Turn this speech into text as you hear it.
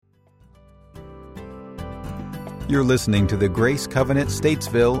You're listening to the Grace Covenant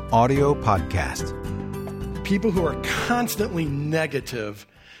Statesville audio podcast. People who are constantly negative,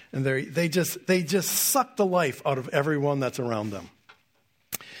 and they just suck the life out of everyone that's around them.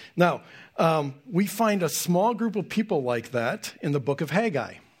 Now, we find a small group of people like that in the book of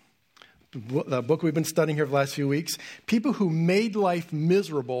Haggai, the book we've been studying here for the last few weeks. People who made life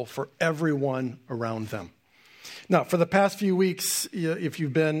miserable for everyone around them. Now, for the past few weeks, if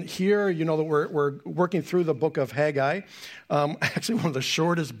you've been here, you know that we're working through the book of Haggai. Actually, one of the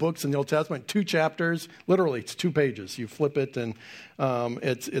shortest books in the Old Testament, 2 chapters. Literally, it's 2 pages. You flip it, and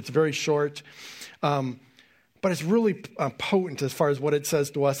it's very short. But it's really potent as far as what it says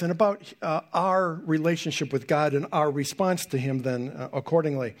to us and about our relationship with God and our response to Him then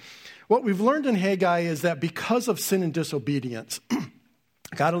accordingly. What we've learned in Haggai is that because of sin and disobedience,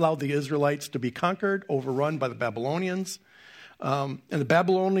 God allowed the Israelites to be conquered, overrun by the Babylonians. And the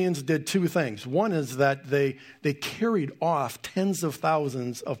Babylonians did 2 things. One is that they carried off tens of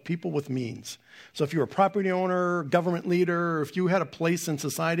thousands of people with means. So if you were a property owner, government leader, if you had a place in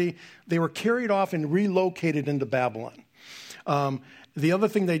society, they were carried off and relocated into Babylon. The other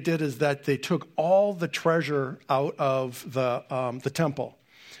thing they did is that they took all the treasure out of the temple.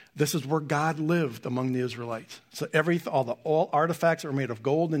 This is where God lived among the Israelites. So all artifacts that were made of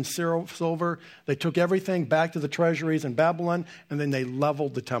gold and silver, they took everything back to the treasuries in Babylon, and then they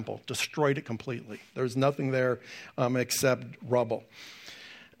leveled the temple, destroyed it completely. There's nothing there except rubble.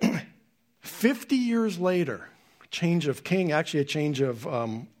 50 years later, change of king, actually a change of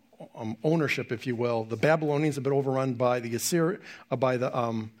ownership, if you will. The Babylonians have been overrun by the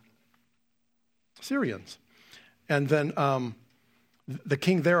Assyrians. And then the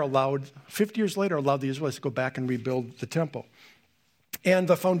king there 50 years later, allowed the Israelites to go back and rebuild the temple. And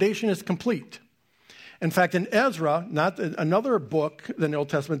the foundation is complete. In fact, in Ezra, another book in the Old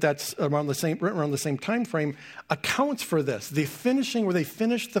Testament that's written around the same time frame, accounts for this. The finishing, where they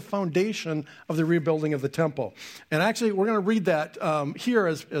finished the foundation of the rebuilding of the temple. And actually, we're going to read that here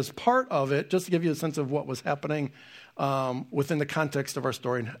as part of it, just to give you a sense of what was happening within the context of our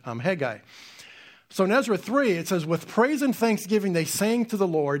story in Haggai. So in Ezra 3, it says, with praise and thanksgiving they sang to the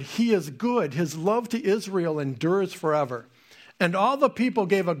Lord, He is good, His love to Israel endures forever. And all the people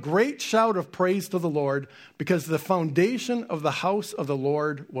gave a great shout of praise to the Lord, because the foundation of the house of the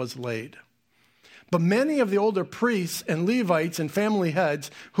Lord was laid. But many of the older priests and Levites and family heads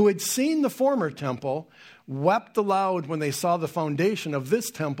who had seen the former temple wept aloud when they saw the foundation of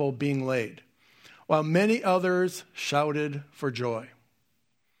this temple being laid, while many others shouted for joy.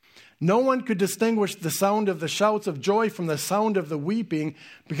 No one could distinguish the sound of the shouts of joy from the sound of the weeping,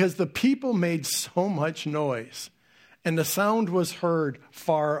 because the people made so much noise, and the sound was heard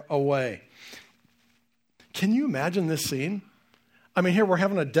far away. Can you imagine this scene? I mean, here we're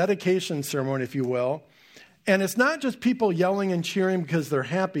having a dedication ceremony, if you will, and it's not just people yelling and cheering because they're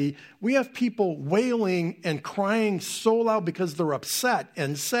happy. We have people wailing and crying so loud because they're upset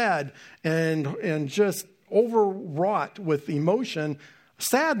and sad and just overwrought with emotion,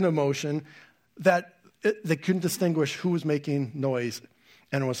 sad emotion, that they couldn't distinguish who was making noise,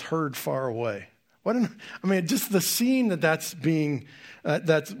 and it was heard far away. Just the scene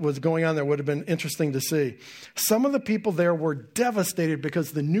that was going on there would have been interesting to see. Some of the people there were devastated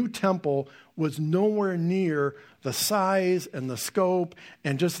because the new temple was nowhere near the size and the scope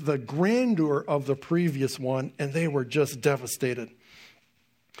and just the grandeur of the previous one, and they were just devastated.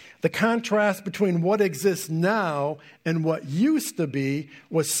 The contrast between what exists now and what used to be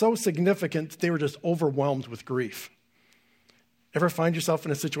was so significant that they were just overwhelmed with grief. Ever find yourself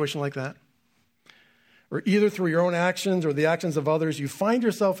in a situation like that? Or either through your own actions or the actions of others, you find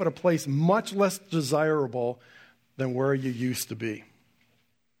yourself at a place much less desirable than where you used to be.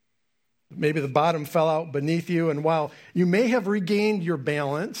 Maybe the bottom fell out beneath you, and while you may have regained your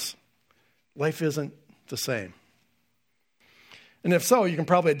balance, life isn't the same. And if so, you can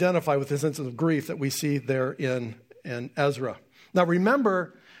probably identify with the sense of grief that we see there in Ezra. Now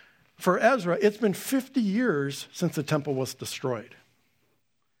remember, for Ezra, it's been 50 years since the temple was destroyed.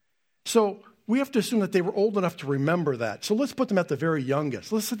 So we have to assume that they were old enough to remember that. So let's put them at the very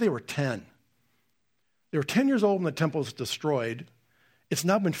youngest. Let's say they were 10. They were 10 years old when the temple was destroyed. It's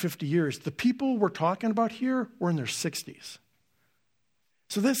now been 50 years. The people we're talking about here were in their 60s.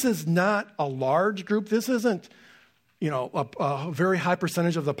 So this is not a large group. This isn't a very high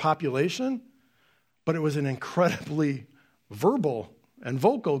percentage of the population, but it was an incredibly verbal and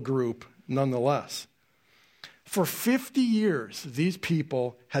vocal group nonetheless. For 50 years, these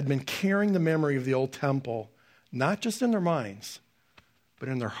people had been carrying the memory of the old temple, not just in their minds, but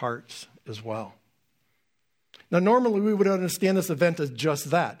in their hearts as well. Now, normally we would understand this event as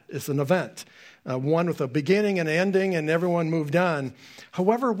just that. It's an event, one with a beginning and ending, and everyone moved on.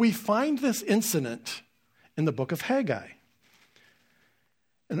 However, we find this incident in the book of Haggai.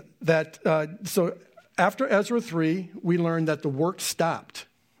 And so after Ezra 3, we learned that the work stopped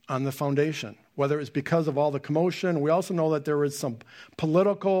on the foundation, whether it's because of all the commotion. We also know that there was some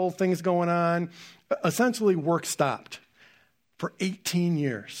political things going on. Essentially, work stopped for 18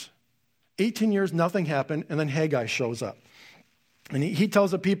 years. 18 years, nothing happened, and then Haggai shows up. And he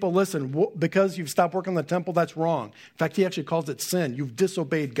tells the people, listen, because you've stopped working on the temple, that's wrong. In fact, he actually calls it sin. You've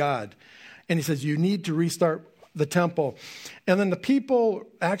disobeyed God. And he says, you need to restart the temple. And then the people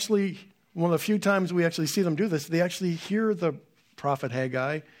actually, one of the few times we actually see them do this, they actually hear the prophet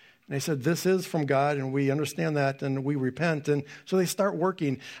Haggai. And they said, this is from God, and we understand that, and we repent. And so they start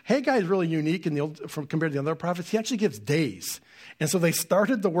working. Haggai is really unique compared to the other prophets. He actually gives days. And so they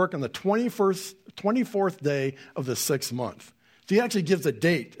started the work on the 24th day of the 6th month. So he actually gives a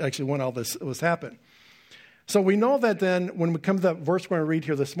date, actually, when all this was happened. So we know that then, when we come to that verse we're going to read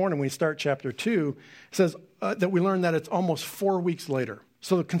here this morning, when we start chapter 2, it says that we learn that it's almost 4 weeks later.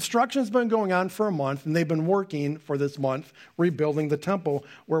 So the construction's been going on for a month, and they've been working for this month, rebuilding the temple,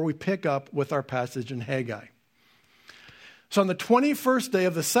 where we pick up with our passage in Haggai. So on the 21st day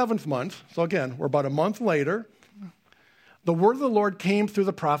of the 7th month, so again, we're about a month later, the word of the Lord came through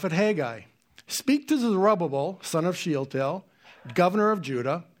the prophet Haggai. Speak to Zerubbabel, son of Shealtiel, governor of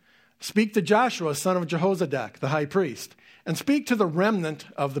Judah. Speak to Joshua, son of Jehozadak, the high priest, and speak to the remnant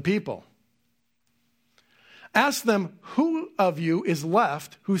of the people. Ask them, who of you is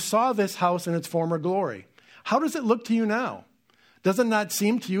left who saw this house in its former glory? How does it look to you now? Does it not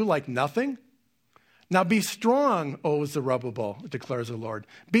seem to you like nothing? Now be strong, O Zerubbabel, declares the Lord.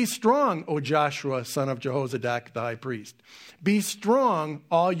 Be strong, O Joshua, son of Jehozadak, the high priest. Be strong,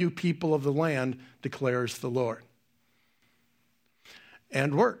 all you people of the land, declares the Lord.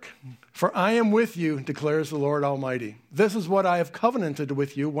 And work. For I am with you, declares the Lord Almighty. This is what I have covenanted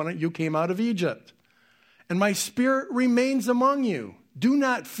with you when you came out of Egypt. And my spirit remains among you. Do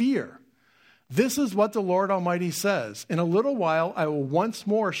not fear. This is what the Lord Almighty says. In a little while, I will once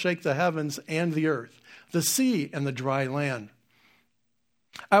more shake the heavens and the earth, the sea and the dry land.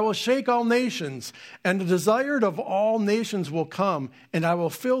 I will shake all nations, and the desired of all nations will come, and I will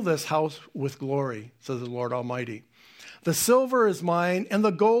fill this house with glory, says the Lord Almighty. The silver is mine, and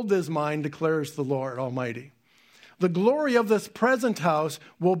the gold is mine, declares the Lord Almighty. The glory of this present house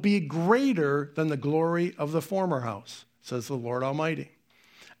will be greater than the glory of the former house, says the Lord Almighty.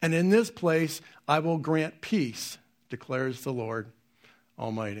 And in this place I will grant peace, declares the Lord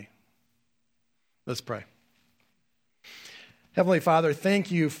Almighty. Let's pray. Heavenly Father, thank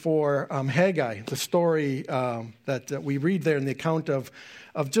you for Haggai, the story that we read there in the account of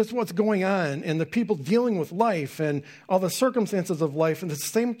just what's going on and the people dealing with life and all the circumstances of life, and at the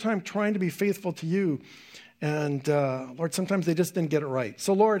same time trying to be faithful to you. And Lord, sometimes they just didn't get it right.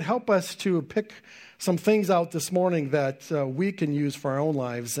 So Lord, help us to pick some things out this morning that we can use for our own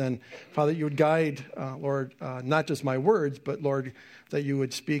lives. And Father, you would guide, Lord, not just my words, but Lord, that you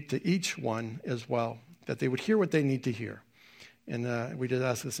would speak to each one as well, that they would hear what they need to hear. And we did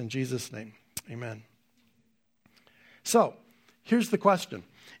ask this in Jesus' name. Amen. So, here's the question.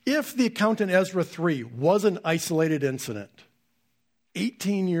 If the account in Ezra 3 was an isolated incident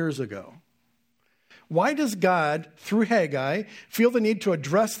 18 years ago, why does God, through Haggai, feel the need to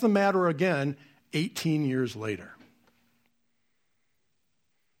address the matter again 18 years later?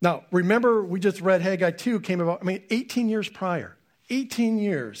 Now, remember, we just read Haggai 2 came about, 18 years prior. 18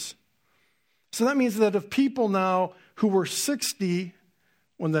 years. So that means that if people now who were 60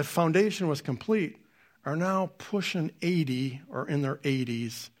 when the foundation was complete are now pushing 80 or in their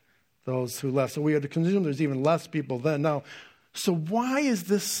 80s, those who left. So we had to consider there's even less people then. Now, so why is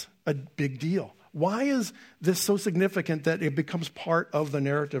this a big deal? Why is this so significant that it becomes part of the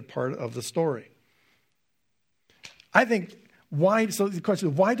narrative, part of the story? I think so the question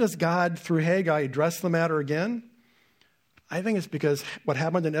is, why does God, through Haggai, address the matter again? I think it's because what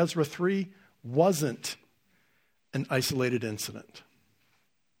happened in Ezra 3 wasn't an isolated incident.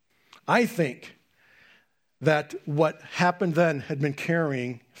 I think that what happened then had been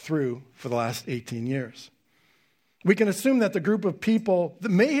carrying through for the last 18 years. We can assume that the group of people that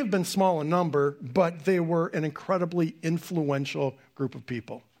may have been small in number, but they were an incredibly influential group of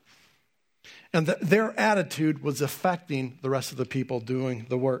people. And their attitude was affecting the rest of the people doing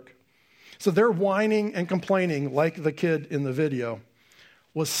the work. So their whining and complaining, like the kid in the video,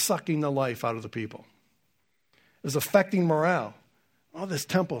 was sucking the life out of the people. It was affecting morale. Oh, this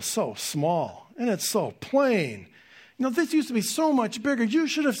temple is so small, and it's so plain. this used to be so much bigger. You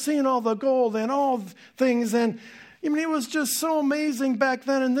should have seen all the gold and all things. And it was just so amazing back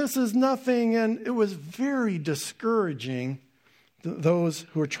then, and this is nothing. And it was very discouraging to those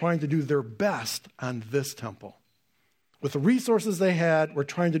who were trying to do their best on this temple. With the resources they had, were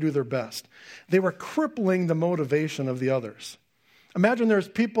trying to do their best. They were crippling the motivation of the others. Imagine there's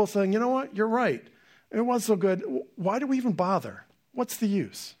people saying, you know what, you're right. It was so good. Why do we even bother? What's the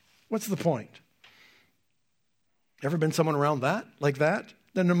use? What's the point? Ever been someone around like that?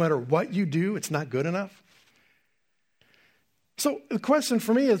 Then no matter what you do, it's not good enough? So the question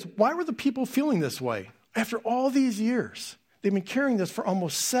for me is, why were the people feeling this way? After all these years, they've been carrying this for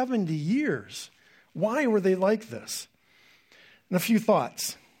almost 70 years. Why were they like this? And a few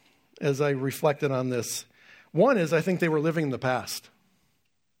thoughts as I reflected on this. One is, I think they were living in the past.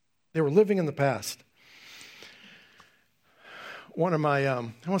 They were living in the past. One of my,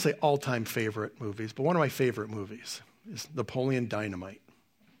 I won't say all-time favorite movies, but one of my favorite movies is Napoleon Dynamite.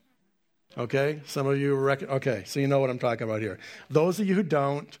 Okay? Some of you okay, so you know what I'm talking about here. Those of you who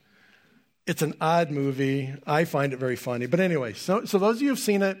don't, it's an odd movie. I find it very funny. But anyway, so those of you who've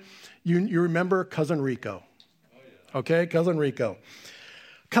seen it, you remember Cousin Rico. Okay, Cousin Rico.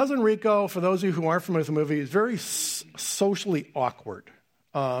 Cousin Rico, for those of you who aren't familiar with the movie, is very socially awkward.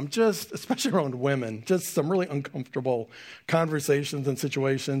 Just, especially around women, just some really uncomfortable conversations and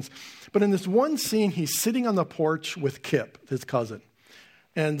situations. But in this one scene, he's sitting on the porch with Kip, his cousin.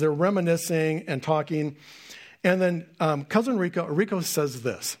 And they're reminiscing and talking. And then Cousin Rico says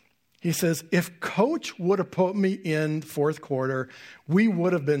this. He says, if Coach would have put me in fourth quarter, we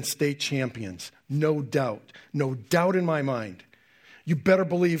would have been state champions. No doubt. No doubt in my mind. You better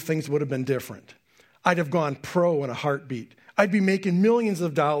believe things would have been different. I'd have gone pro in a heartbeat. I'd be making millions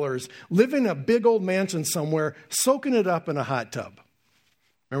of dollars, living in a big old mansion somewhere, soaking it up in a hot tub.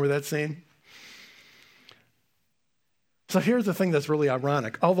 Remember that scene? So here's the thing that's really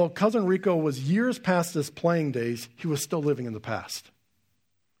ironic. Although Cousin Rico was years past his playing days, he was still living in the past.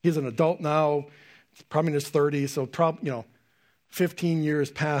 He's an adult now, probably in his 30s, so 15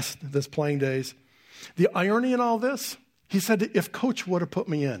 years past this playing days. The irony in all this, he said, if Coach would have put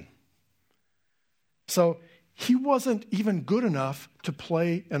me in. So he wasn't even good enough to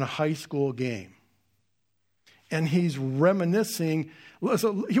play in a high school game. And he's reminiscing.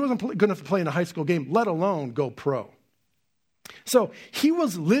 So he wasn't good enough to play in a high school game, let alone go pro. So he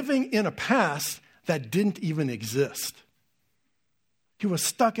was living in a past that didn't even exist. He was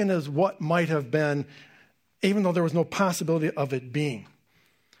stuck in as what might have been, even though there was no possibility of it being.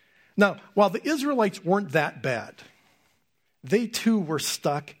 Now, while the Israelites weren't that bad, they too were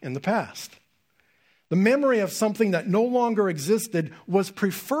stuck in the past. The memory of something that no longer existed was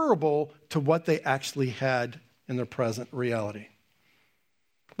preferable to what they actually had in their present reality.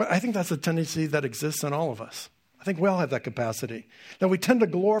 But I think that's a tendency that exists in all of us. I think we all have that capacity. That we tend to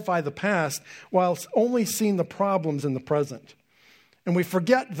glorify the past while only seeing the problems in the present. And we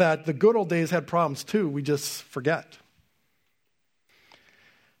forget that the good old days had problems too. We just forget.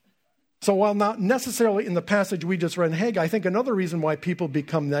 So while not necessarily in the passage we just read in Haggai, I think another reason why people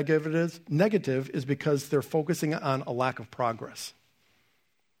become negative is because they're focusing on a lack of progress.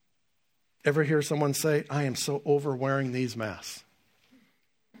 Ever hear someone say, I am so over wearing these masks?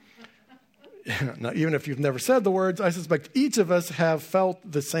 Now, even if you've never said the words, I suspect each of us have felt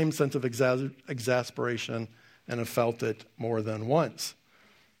the same sense of exasperation and have felt it more than once.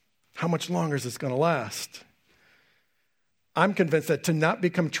 How much longer is this going to last? I'm convinced that to not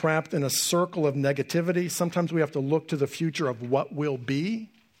become trapped in a circle of negativity, sometimes we have to look to the future of what will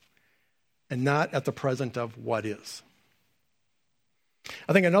be and not at the present of what is.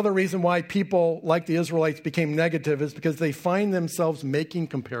 I think another reason why people like the Israelites became negative is because they find themselves making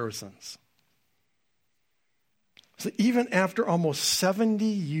comparisons. So even after almost 70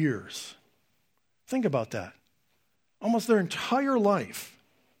 years, think about that. Almost their entire life,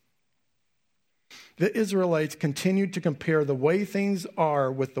 the Israelites continued to compare the way things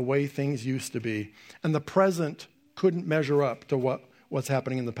are with the way things used to be. And the present couldn't measure up to what's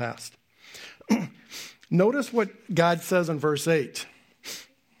happening in the past. Notice what God says in verse 8.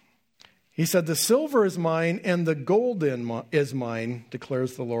 He said, the silver is mine and the gold is mine,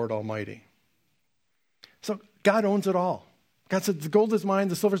 declares the Lord Almighty. So God owns it all. God said, the gold is mine,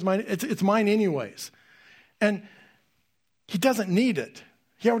 the silver is mine. It's mine anyways. And he doesn't need it.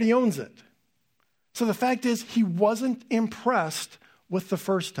 He already owns it. So the fact is, he wasn't impressed with the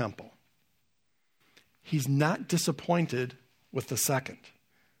first temple. He's not disappointed with the second.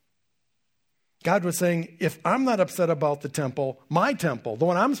 God was saying, if I'm not upset about the temple, my temple, the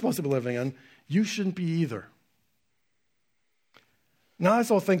one I'm supposed to be living in, you shouldn't be either. And I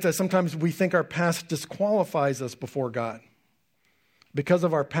also think that sometimes we think our past disqualifies us before God. Because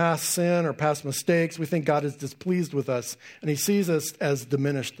of our past sin or past mistakes, we think God is displeased with us, and he sees us as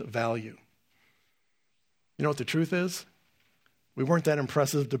diminished value. You know what the truth is? We weren't that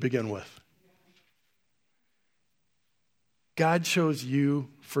impressive to begin with. God chose you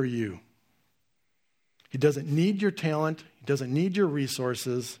for you. He doesn't need your talent. He doesn't need your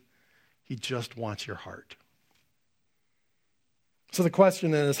resources. He just wants your heart. So the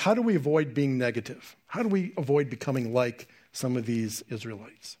question then is, how do we avoid being negative? How do we avoid becoming like some of these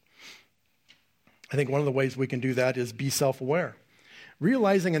Israelites? I think one of the ways we can do that is be self-aware.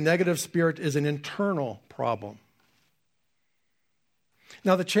 Realizing a negative spirit is an internal problem.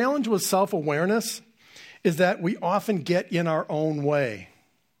 Now, the challenge with self-awareness is that we often get in our own way.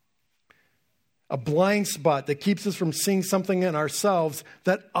 A blind spot that keeps us from seeing something in ourselves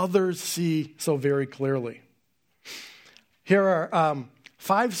that others see so very clearly. Here are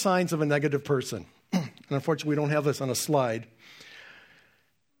 5 signs of a negative person. And unfortunately, we don't have this on a slide.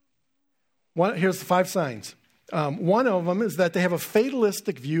 Here's the 5 signs. One of them is that they have a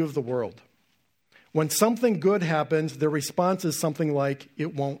fatalistic view of the world. When something good happens, their response is something like,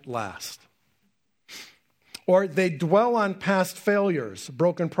 it won't last. Or they dwell on past failures,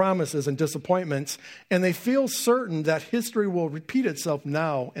 broken promises, and disappointments, and they feel certain that history will repeat itself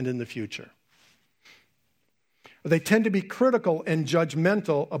now and in the future. They tend to be critical and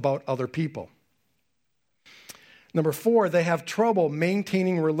judgmental about other people. Number 4, they have trouble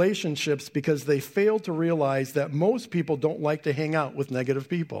maintaining relationships because they fail to realize that most people don't like to hang out with negative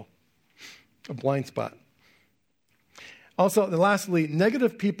people. A blind spot. Also, and lastly,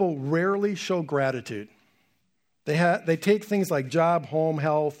 negative people rarely show gratitude. They take things like job, home,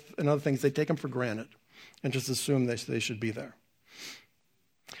 health, and other things, they take them for granted and just assume they should be there.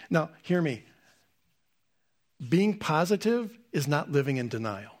 Now, hear me. Being positive is not living in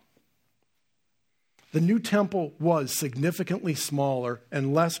denial. The new temple was significantly smaller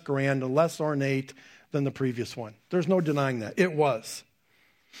and less grand and less ornate than the previous one. There's no denying that. It was.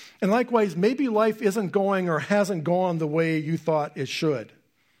 And likewise, maybe life isn't going or hasn't gone the way you thought it should.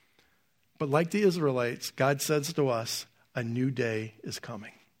 But like the Israelites, God says to us, a new day is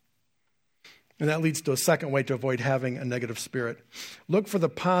coming. And that leads to a second way to avoid having a negative spirit. Look for the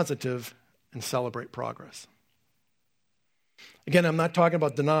positive and celebrate progress. Again, I'm not talking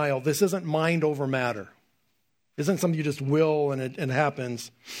about denial. This isn't mind over matter. It isn't something you just will and it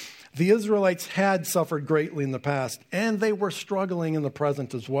happens. The Israelites had suffered greatly in the past, and they were struggling in the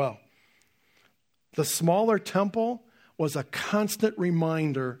present as well. The smaller temple was a constant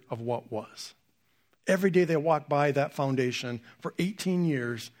reminder of what was. Every day they walked by that foundation for 18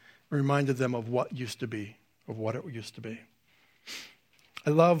 years, reminded them of what used to be, of what it used to be.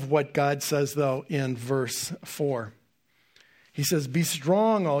 I love what God says, though, in verse 4. He says, be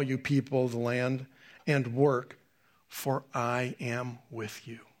strong, all you people of the land, and work, for I am with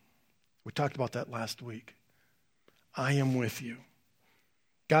you. We talked about that last week. I am with you.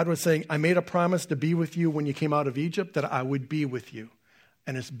 God was saying, I made a promise to be with you when you came out of Egypt, that I would be with you.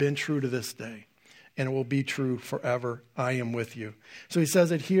 And it's been true to this day. And it will be true forever. I am with you. So he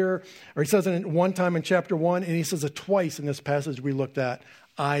says it here, or he says it one time in chapter 1, and he says it twice in this passage we looked at.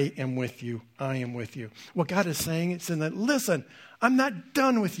 I am with you. I am with you. What God is saying is that, listen, I'm not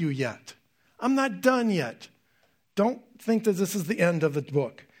done with you yet. I'm not done yet. Don't think that this is the end of the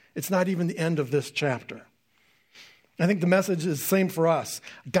book. It's not even the end of this chapter. I think the message is the same for us.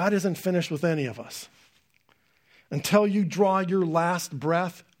 God isn't finished with any of us. Until you draw your last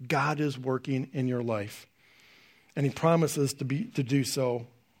breath, God is working in your life. And he promises to do so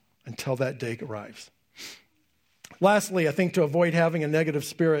until that day arrives. Lastly, I think to avoid having a negative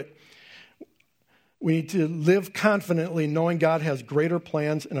spirit, we need to live confidently knowing God has greater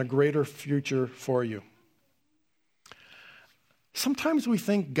plans and a greater future for you. Sometimes we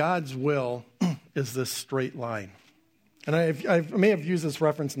think God's will is this straight line. And I may have used this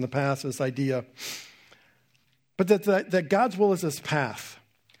reference in the past, this idea. But that God's will is this path.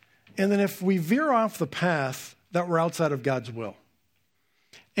 And then if we veer off the path, that we're outside of God's will.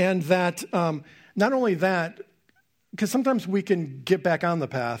 And that, not only that, because sometimes we can get back on the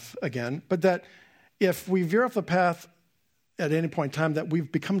path again, but that if we veer off the path at any point in time, that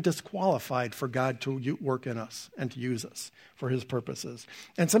we've become disqualified for God to work in us and to use us for his purposes.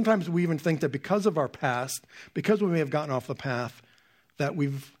 And sometimes we even think that because of our past, because we may have gotten off the path,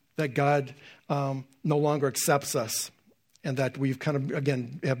 that God no longer accepts us and that we've kind of,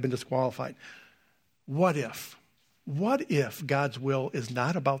 again, have been disqualified. What if? What if God's will is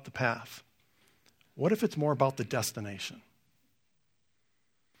not about the path? What if it's more about the destination?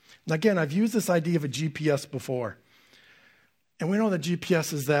 Now, again, I've used this idea of a GPS before. And we know that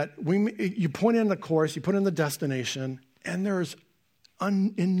GPS is that you point in the course, you put in the destination, and there's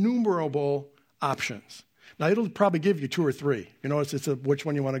innumerable options. Now, it'll probably give you 2 or 3. You know, it's which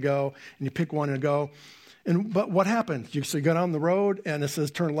one you want to go, and you pick one and go. But what happens? So you go down the road, and it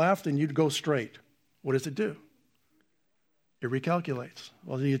says turn left, and you go straight. What does it do? It recalculates.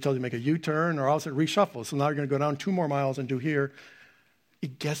 Well, it tells you to make a U-turn, or else it reshuffles. So now you're going to go down 2 more miles and do here.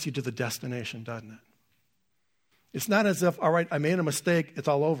 It gets you to the destination, doesn't it? It's not as if, all right, I made a mistake, it's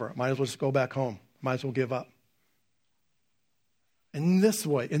all over. Might as well just go back home. Might as well give up. In this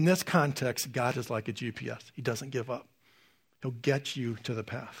way, in this context, God is like a GPS. He doesn't give up. He'll get you to the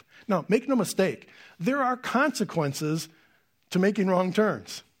path. Now, make no mistake, there are consequences to making wrong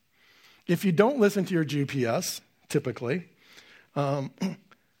turns. If you don't listen to your GPS, typically,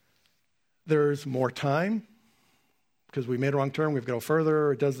 there's more time because we made a wrong turn, we've got to go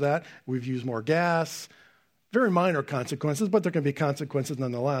further, it does that. We've used more gas. Very minor consequences, but there can be consequences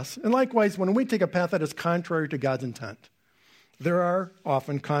nonetheless. And likewise, when we take a path that is contrary to God's intent, there are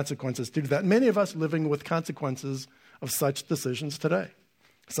often consequences to that. Many of us living with consequences of such decisions today,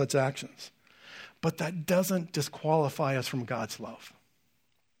 such actions. But that doesn't disqualify us from God's love.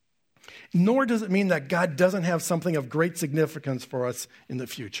 Nor does it mean that God doesn't have something of great significance for us in the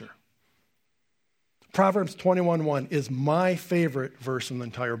future. Proverbs 21:1 is my favorite verse in the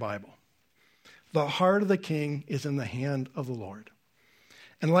entire Bible. The heart of the king is in the hand of the Lord.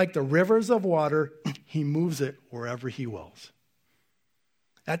 And like the rivers of water, he moves it wherever he wills.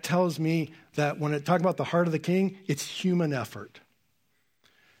 That tells me that when it talks about the heart of the king, it's human effort.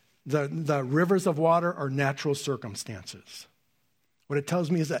 The rivers of water are natural circumstances. What it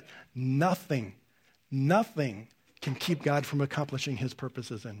tells me is that nothing can keep God from accomplishing his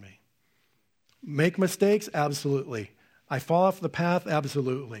purposes in me. Make mistakes? Absolutely. I fall off the path?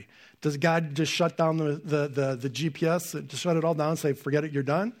 Absolutely. Does God just shut down the GPS, just shut it all down and say, forget it, you're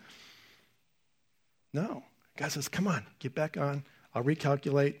done? No. God says, come on, get back on. I'll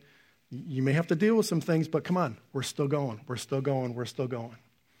recalculate. You may have to deal with some things, but come on, we're still going. We're still going. We're still going.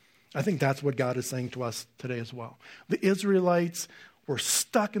 I think that's what God is saying to us today as well. The Israelites were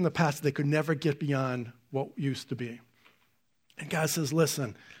stuck in the past. They could never get beyond what used to be. And God says,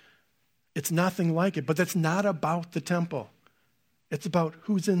 listen, it's nothing like it, but that's not about the temple. It's about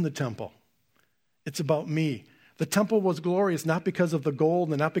who's in the temple. It's about me. The temple was glorious not because of the gold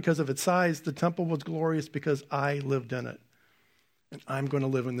and not because of its size. The temple was glorious because I lived in it. And I'm going to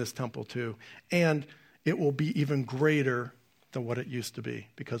live in this temple too. And it will be even greater than what it used to be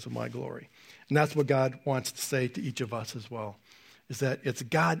because of my glory. And that's what God wants to say to each of us as well, is that it's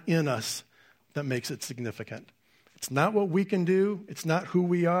God in us that makes it significant. It's not what we can do. It's not who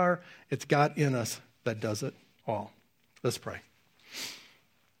we are. It's God in us that does it all. Let's pray.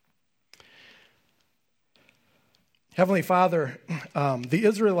 Heavenly Father, the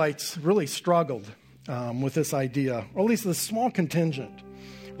Israelites really struggled with this idea, or at least this small contingent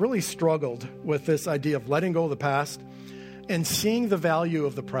really struggled with this idea of letting go of the past and seeing the value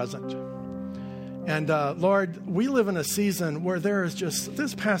of the present. And Lord, we live in a season where there is just,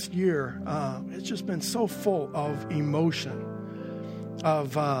 this past year, it's just been so full of emotion,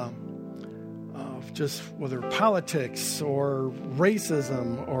 of just whether politics or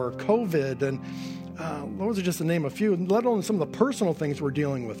racism or COVID, and those are just to name a few, let alone some of the personal things we're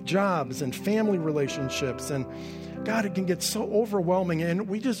dealing with, jobs and family relationships. And God, it can get so overwhelming, and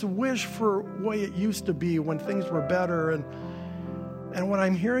we just wish for the way it used to be when things were better. And what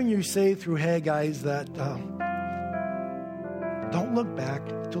I'm hearing you say through Haggai is that don't look back,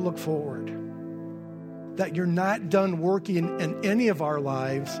 to look forward. That you're not done working in any of our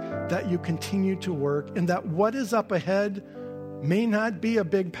lives, that you continue to work, and that what is up ahead may not be a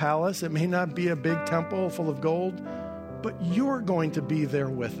big palace, it may not be a big temple full of gold, but you're going to be there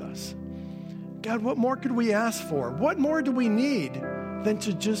with us. God, what more could we ask for? What more do we need than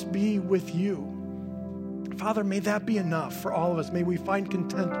to just be with you? Father, may that be enough for all of us. May we find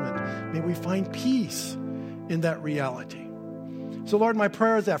contentment. May we find peace in that reality. So, Lord, my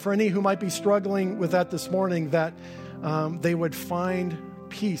prayer is that for any who might be struggling with that this morning, that they would find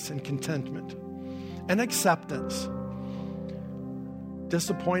peace and contentment and acceptance.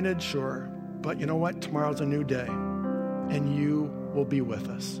 Disappointed, sure, but you know what? Tomorrow's a new day, and you will be with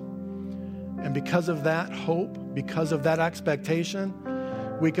us. And because of that hope, because of that expectation,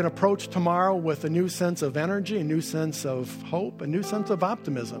 we can approach tomorrow with a new sense of energy, a new sense of hope, a new sense of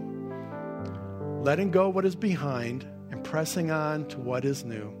optimism. Letting go what is behind and pressing on to what is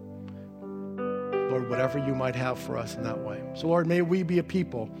new. Lord, whatever you might have for us in that way. So, Lord, may we be a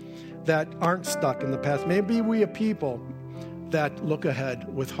people that aren't stuck in the past. May we be a people that look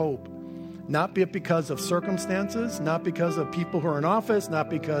ahead with hope, Not because of circumstances, not because of people who are in office, not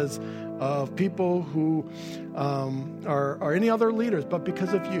because of people who are any other leaders, but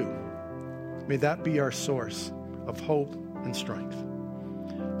because of you. May that be our source of hope and strength.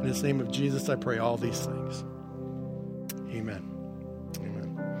 In the name of Jesus, I pray all these things. Amen.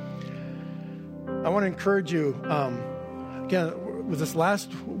 Amen. I want to encourage you, again, with this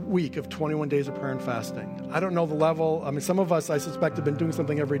last week of 21 days of prayer and fasting. I don't know the level. I mean, some of us, I suspect, have been doing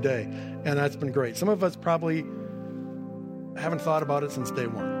something every day, and that's been great. Some of us probably haven't thought about it since day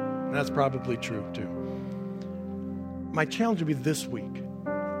one, and that's probably true, too. My challenge would be this week.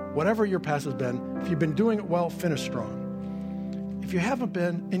 Whatever your past has been, if you've been doing it well, finish strong. If you haven't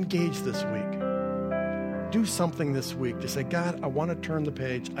been, engage this week. Do something this week to say, God, I want to turn the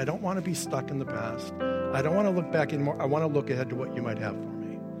page. I don't want to be stuck in the past. I don't want to look back anymore. I want to look ahead to what you might have for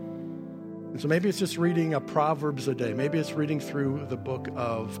me. And so maybe it's just reading a Proverbs a day. Maybe it's reading through the book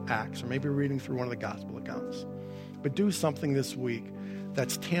of Acts, or maybe reading through one of the gospel accounts. But do something this week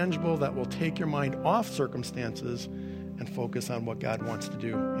that's tangible, that will take your mind off circumstances and focus on what God wants to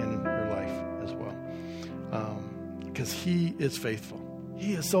do in your life as well. Because He is faithful.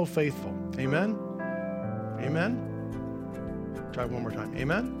 He is so faithful. Amen? Amen? Try one more time.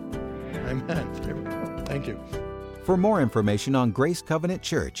 Amen? Amen. There we go. Thank you. For more information on Grace Covenant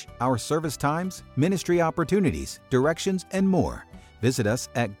Church, our service times, ministry opportunities, directions, and more, visit us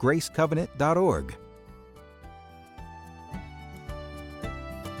at gracecovenant.org.